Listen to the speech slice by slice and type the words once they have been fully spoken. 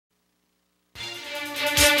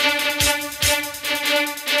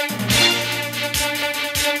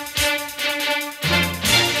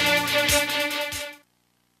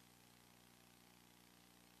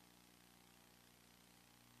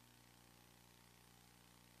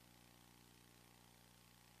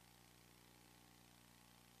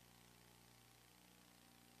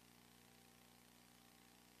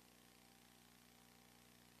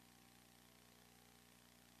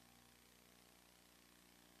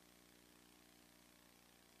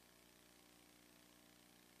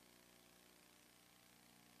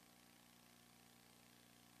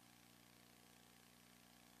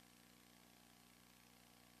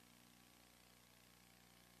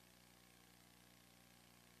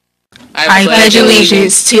I pledge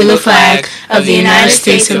allegiance to the flag of the United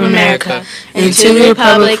States of America and to the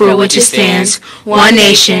republic for which it stands, one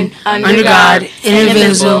nation, under God,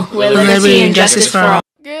 indivisible, with liberty and justice for all.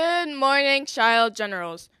 Good morning, child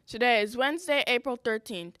generals. Today is Wednesday, April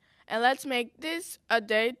 13th, and let's make this a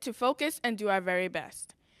day to focus and do our very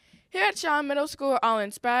best. Here at Shaw Middle School, we're all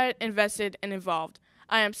inspired, invested, and involved.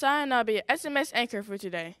 I am Sai, and I'll be your SMS anchor for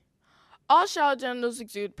today. All child generals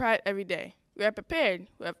exude pride every day. We are prepared.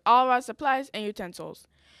 We have all our supplies and utensils.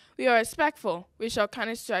 We are respectful. We show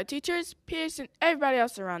kindness to our teachers, peers, and everybody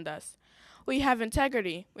else around us. We have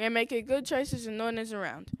integrity. We are making good choices when no one is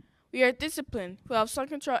around. We are disciplined. We have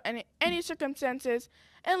self-control in any circumstances.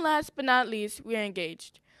 And last but not least, we are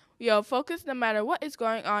engaged. We are focused no matter what is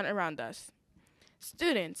going on around us.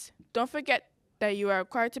 Students, don't forget that you are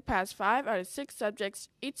required to pass 5 out of 6 subjects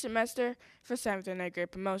each semester for 7th and 8th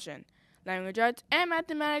grade promotion. Language arts and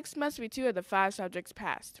mathematics must be 2 of the 5 subjects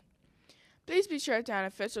passed. Please be sure to have an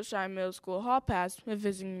official Shaw Middle School Hall Pass when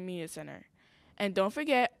visiting the Media Center. And don't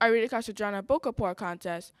forget our Read Across the Genre Book Report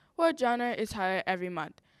contest, where a genre is highlighted every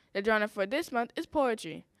month. The genre for this month is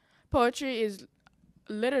poetry. Poetry is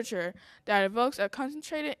literature that evokes a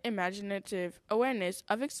concentrated imaginative awareness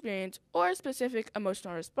of experience or a specific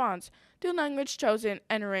emotional response to language chosen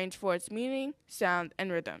and arranged for its meaning, sound,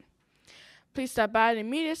 and rhythm. Please stop by the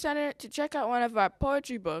Media Center to check out one of our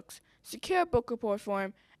poetry books, secure a book report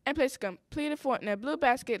form, and place a completed form in a blue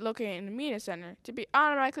basket located in the Media Center to be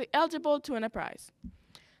automatically eligible to win a prize.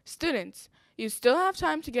 Students, you still have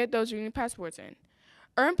time to get those reading passports in.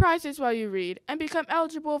 Earn prizes while you read and become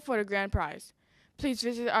eligible for the grand prize. Please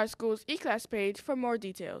visit our school's eClass page for more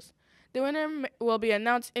details. The winner will be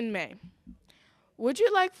announced in May. Would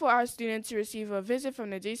you like for our students to receive a visit from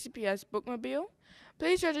the GCPS Bookmobile?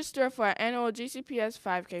 Please register for our annual GCPS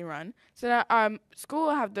 5K run so that our school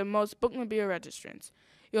will have the most bookmobile registrants.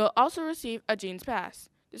 You'll also receive a Jeans Pass.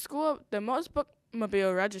 The school with the most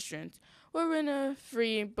bookmobile registrants will win a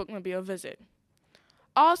free bookmobile visit.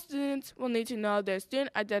 All students will need to know their student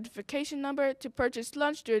identification number to purchase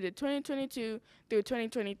lunch during the 2022 through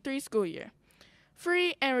 2023 school year.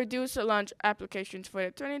 Free and reduced lunch applications for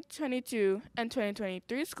the 2022 and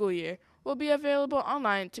 2023 school year will be available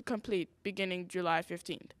online to complete beginning July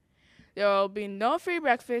 15th. There will be no free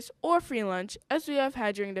breakfast or free lunch as we have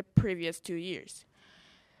had during the previous 2 years.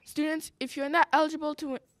 Students, if you are not eligible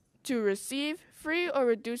to receive free or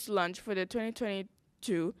reduced lunch for the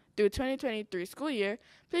 2022 through 2023 school year,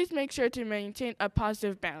 please make sure to maintain a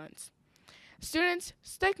positive balance. Students,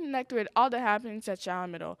 stay connected with all the happenings at Shaw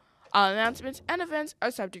Middle. All announcements and events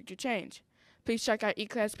are subject to change. Please check our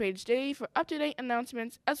eClass page daily for up-to-date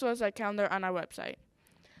announcements as well as our calendar on our website.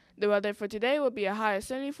 The weather for today will be a high of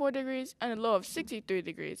 74 degrees and a low of 63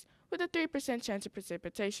 degrees with a 3% chance of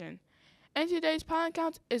precipitation. And today's pollen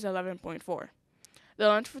count is 11.4. The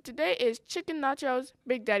lunch for today is chicken nachos,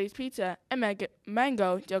 Big Daddy's pizza, and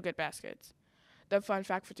mango yogurt baskets. The fun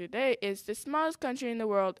fact for today is the smallest country in the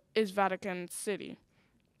world is Vatican City.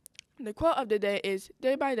 The quote of the day is,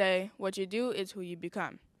 day by day, what you do is who you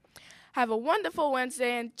become. Have a wonderful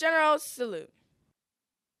Wednesday and General Salute.